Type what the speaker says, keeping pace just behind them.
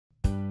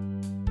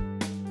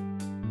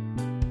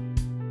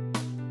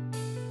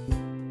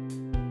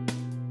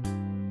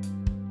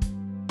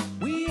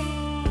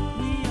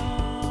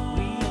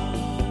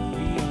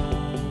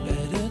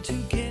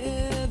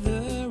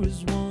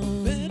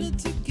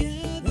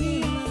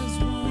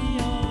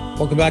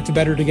Welcome back to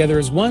Better Together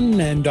as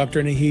One, and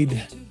Dr. Naheed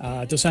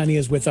Dosani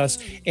is with us.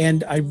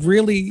 And I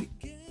really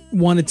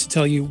wanted to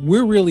tell you,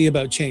 we're really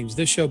about change.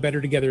 This show, Better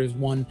Together as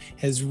One,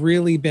 has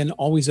really been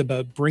always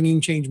about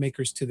bringing change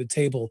makers to the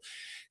table.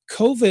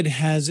 COVID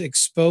has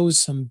exposed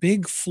some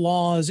big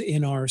flaws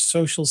in our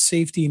social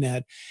safety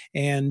net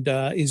and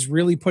is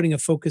really putting a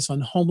focus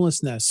on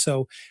homelessness.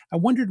 So I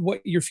wondered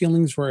what your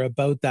feelings were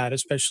about that,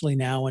 especially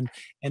now. And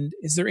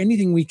is there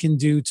anything we can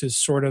do to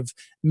sort of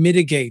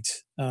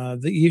mitigate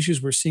the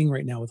issues we're seeing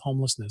right now with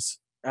homelessness?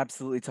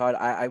 Absolutely, Todd.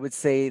 I would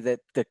say that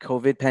the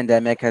COVID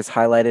pandemic has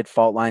highlighted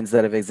fault lines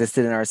that have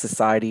existed in our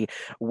society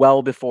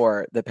well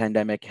before the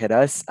pandemic hit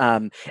us,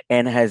 and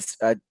has,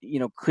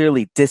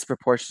 clearly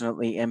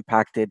disproportionately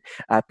impacted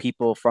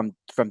people from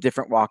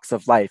different walks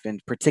of life,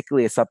 and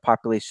particularly a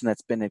subpopulation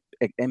that's been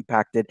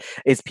impacted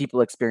is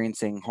people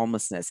experiencing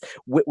homelessness.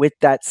 With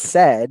that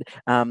said,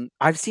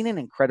 I've seen an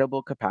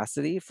incredible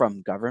capacity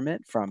from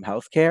government, from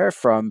healthcare,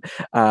 from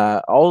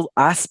all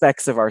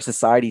aspects of our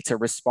society to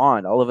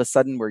respond. All of a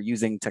sudden, we're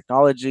using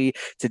technology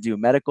to do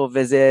medical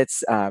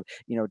visits.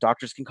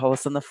 Doctors can call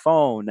us on the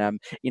phone.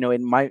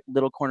 In my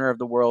little corner of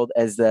the world,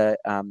 as the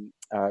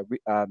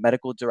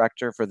medical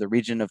director for the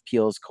region of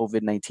Peel's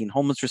COVID-19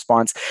 homeless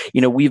response,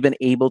 we've been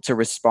able to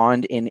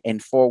respond in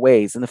four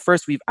ways. And the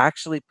first, we've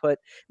actually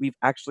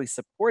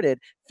supported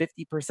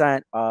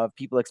 50% of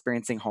people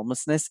experiencing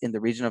homelessness in the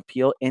region of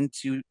Peel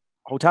into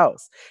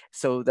hotels,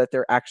 so that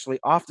they're actually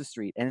off the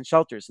street and in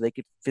shelters, so they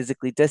could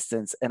physically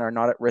distance and are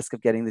not at risk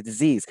of getting the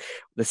disease.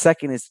 The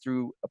second is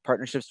through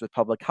partnerships with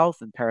public health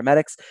and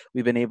paramedics.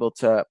 We've been able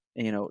to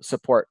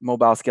support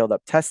mobile scaled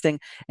up testing.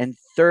 And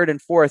third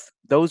and fourth,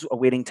 those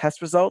awaiting test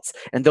results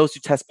and those who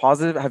test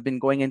positive have been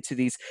going into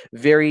these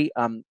very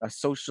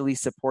socially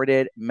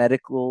supported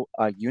medical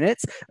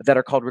units that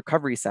are called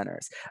recovery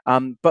centers.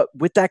 But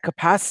with that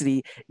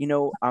capacity,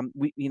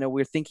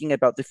 we're thinking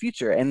about the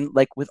future, and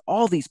like with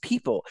all these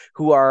people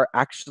who are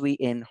actually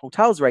in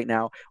hotels right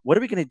now, what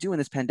are we going to do when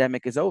this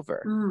pandemic is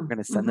over? We're going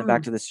to send them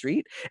back to the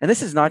street. And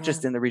this is not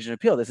just in the region of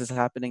Peel. This is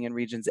happening in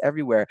regions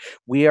everywhere.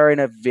 We are in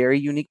a very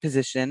unique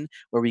position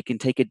where we can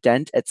take a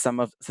dent at some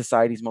of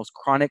society's most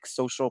chronic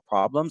social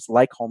problems,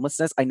 like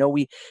homelessness. I know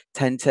we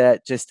tend to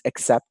just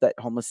accept that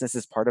homelessness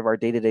is part of our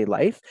day-to-day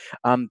life,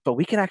 but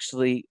we can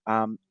actually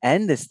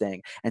end this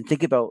thing and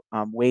think about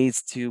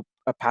pathways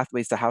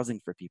to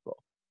housing for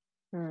people.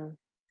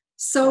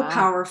 So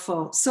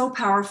powerful, so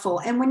powerful.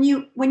 And when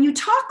you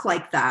talk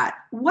like that,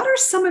 what are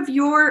some of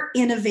your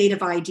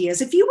innovative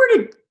ideas? If you were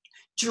to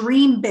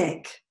dream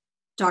big,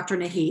 Dr.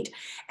 Naheed,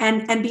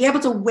 and be able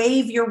to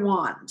wave your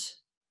wand,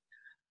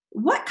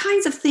 what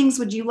kinds of things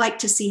would you like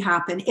to see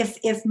happen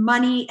if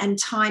money and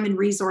time and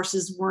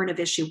resources weren't an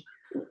issue?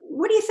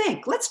 What do you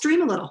think? Let's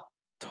dream a little.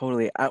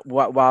 Totally.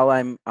 While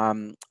I'm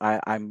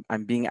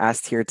being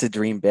asked here to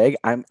dream big,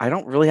 I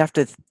don't really have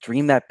to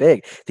dream that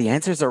big. The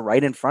answers are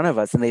right in front of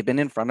us, and they've been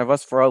in front of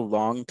us for a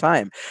long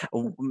time.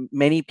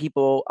 Many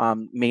people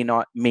may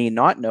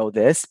not know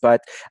this,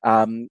 but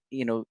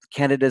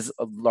Canada's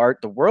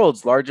the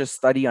world's largest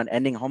study on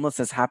ending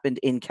homelessness happened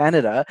in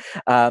Canada,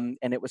 and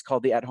it was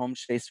called the At Home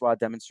Chez Soi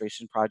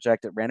Demonstration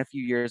Project. It ran a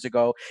few years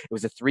ago. It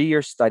was a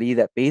 3-year study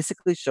that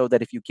basically showed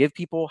that if you give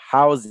people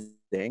housing,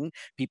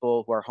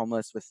 people who are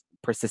homeless with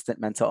persistent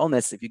mental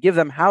illness, if you give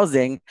them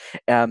housing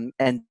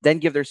and then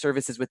give their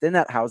services within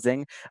that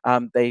housing,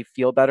 they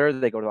feel better,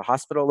 they go to the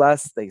hospital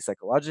less, they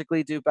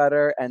psychologically do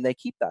better, and they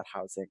keep that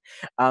housing.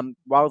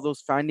 While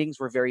those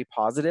findings were very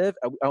positive,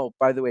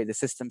 by the way, the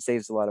system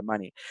saves a lot of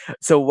money.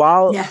 So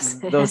while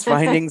those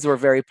findings were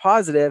very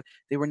positive,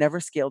 they were never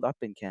scaled up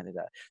in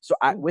Canada. So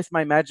with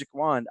my magic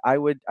wand, I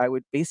would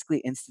basically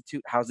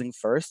institute housing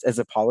first as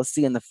a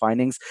policy in the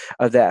findings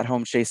of the At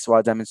Home Chez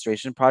Soi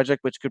Demonstration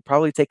Project, which could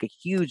probably take a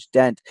huge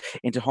dent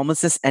into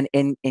homelessness. And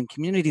in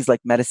communities like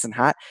Medicine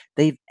Hat,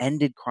 they've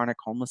ended chronic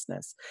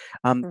homelessness.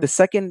 The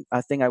second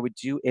thing I would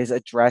do is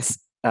address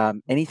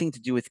anything to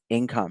do with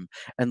income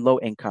and low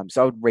income.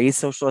 So I would raise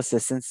social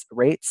assistance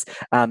rates,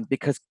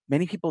 because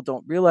many people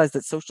don't realize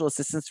that social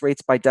assistance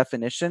rates, by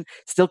definition,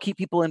 still keep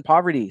people in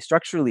poverty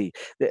structurally.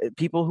 The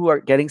people who are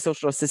getting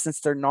social assistance,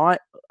 they're not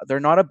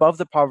above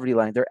the poverty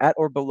line. They're at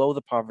or below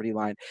the poverty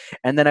line.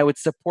 And then I would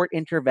support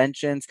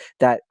interventions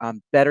that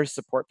better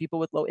support people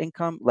with low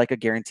income, like a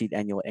guaranteed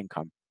annual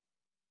income.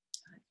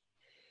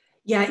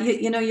 Yeah,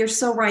 you're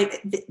so right.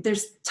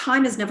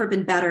 Time has never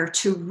been better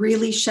to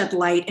really shed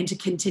light and to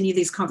continue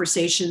these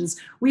conversations.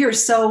 We are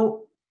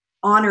so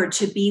honored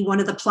to be one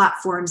of the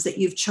platforms that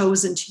you've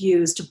chosen to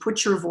use to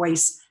put your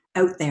voice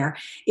out there.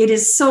 It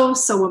is so,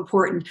 so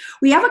important.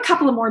 We have a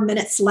couple of more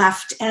minutes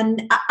left,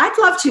 and I'd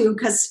love to,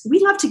 because we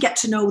love to get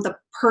to know the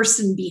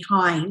person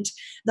behind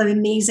the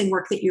amazing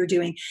work that you're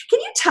doing. Can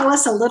you tell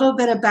us a little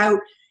bit about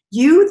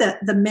you,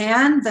 the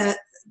man,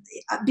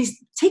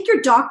 take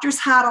your doctor's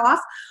hat off?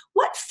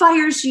 What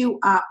fires you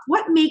up?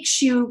 What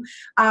makes you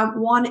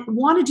want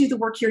to do the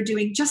work you're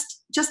doing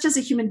just as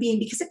a human being?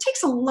 Because it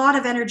takes a lot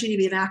of energy to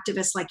be an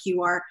activist like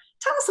you are.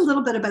 Tell us a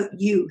little bit about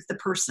you, the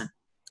person.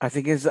 I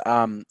think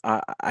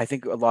I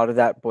think a lot of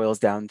that boils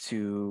down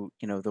to,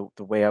 you know,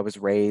 the way I was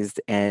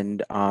raised,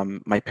 and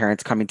my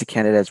parents coming to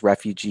Canada as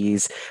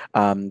refugees.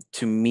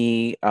 To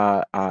me,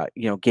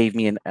 you know, gave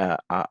me an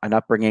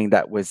upbringing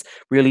that was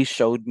really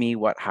showed me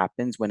what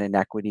happens when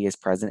inequity is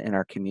present in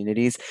our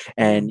communities.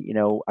 And you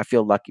know, I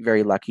feel lucky,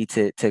 very lucky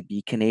to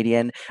be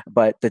Canadian.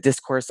 But the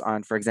discourse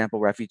on, for example,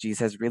 refugees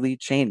has really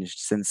changed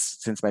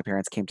since my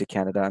parents came to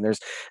Canada. And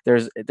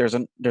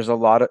there's a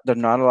lot of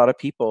not a lot of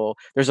people.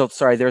 There's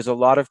a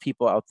lot of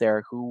people out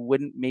there who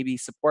wouldn't maybe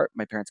support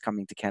my parents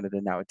coming to Canada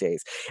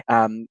nowadays.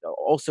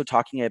 Also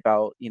talking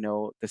about, you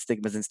know, the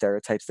stigmas and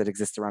stereotypes that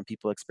exist around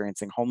people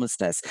experiencing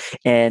homelessness.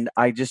 And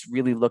I just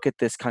really look at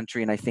this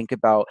country and I think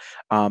about,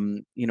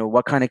 you know,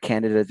 what kind of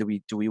Canada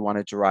do we want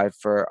to derive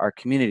for our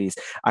communities?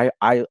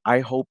 I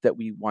hope that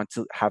we want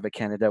to have a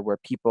Canada where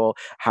people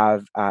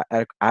have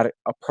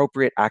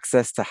appropriate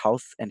access to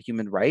health and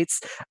human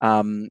rights.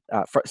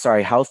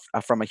 Health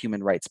from a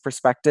human rights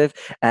perspective,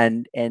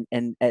 and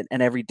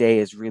every day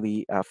is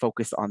really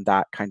focused on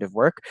that kind of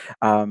work.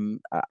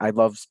 I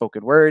love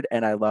spoken word,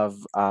 and I love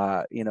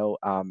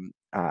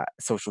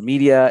social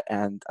media,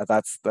 and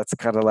that's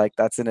kind of like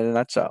that's in a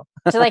nutshell.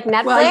 So like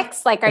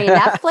Netflix, like are you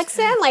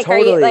Netflixing? Like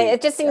totally. Are you like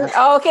it just seems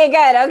okay,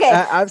 good. Okay.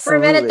 Absolutely. For a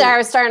minute there I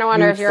was starting to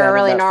wonder if you're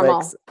really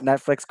normal.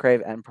 Netflix,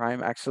 Crave, and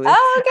Prime actually.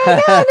 Oh,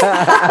 okay, good.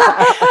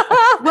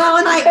 Well,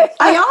 and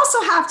I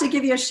also have to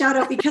give you a shout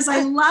out because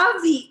I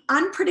love the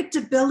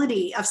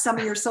unpredictability of some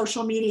of your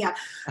social media.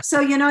 So,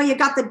 you know, you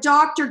got the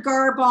doctor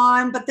garb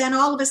on, but then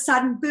all of a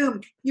sudden,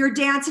 boom, you're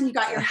dancing, you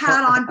got your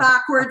hat on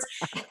backwards.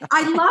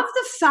 I love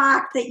the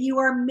fact that you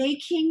are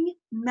making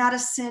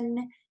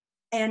medicine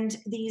and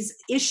these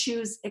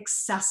issues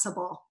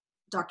accessible,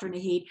 Dr.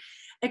 Naheed,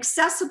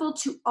 accessible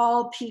to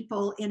all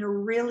people in a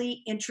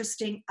really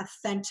interesting,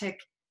 authentic,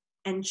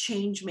 and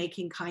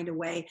change-making kind of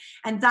way.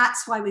 And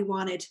that's why we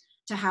wanted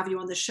to have you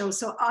on the show.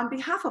 So on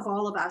behalf of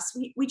all of us,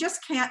 we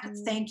just can't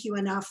thank you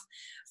enough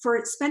for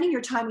spending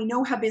your time. We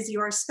know how busy you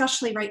are,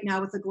 especially right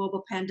now with the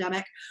global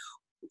pandemic.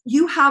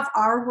 You have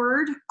our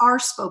word, our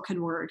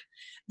spoken word,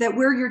 that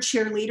we're your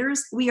cheerleaders.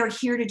 We are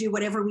here to do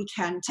whatever we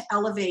can to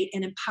elevate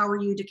and empower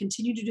you to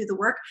continue to do the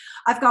work.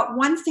 I've got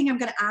one thing I'm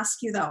going to ask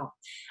you though.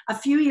 A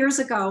few years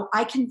ago,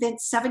 I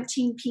convinced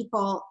 17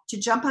 people to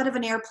jump out of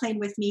an airplane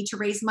with me to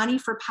raise money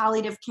for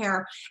palliative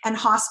care and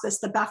hospice,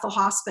 the Bethel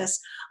Hospice.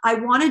 I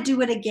want to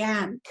do it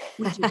again.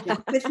 Would you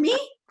jump with me?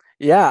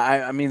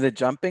 Yeah, I mean the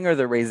jumping or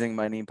the raising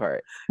money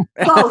part.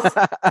 Both.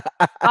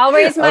 I'll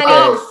raise money.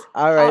 Okay.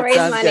 All right, I'll raise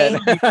money.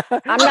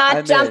 Good. I'm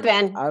not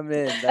jumping. I'm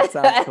in. That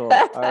sounds cool.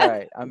 All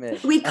right, I'm in.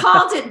 We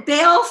called it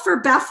Bail for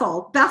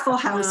Bethel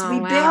House. Oh,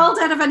 we wow. bailed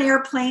out of an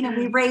airplane and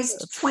we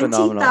raised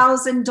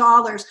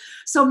 $20,000.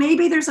 So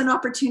maybe there's an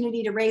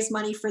opportunity to raise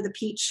money for the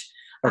Peach.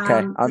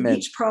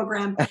 Peach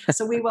program.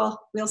 So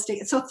we'll stay.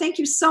 So thank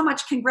you so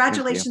much.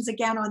 Congratulations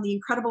again on the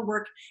incredible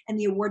work and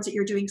the awards that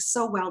you're doing.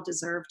 So well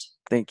deserved.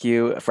 Thank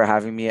you for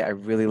having me. I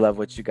really love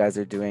what you guys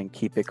are doing.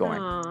 Keep it going.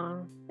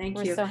 Aww, thank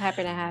you. We're so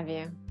happy to have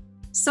you.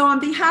 So on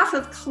behalf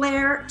of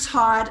Claire,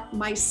 Todd,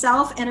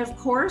 myself, and of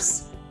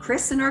course,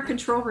 Chris in our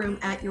control room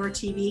at Your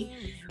TV,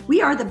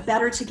 we are the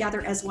Better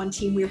Together as One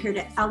team. We're here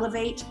to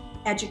elevate,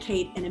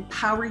 educate, and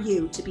empower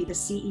you to be the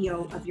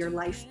CEO of your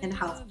life and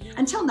health.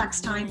 Until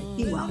next time,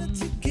 be well.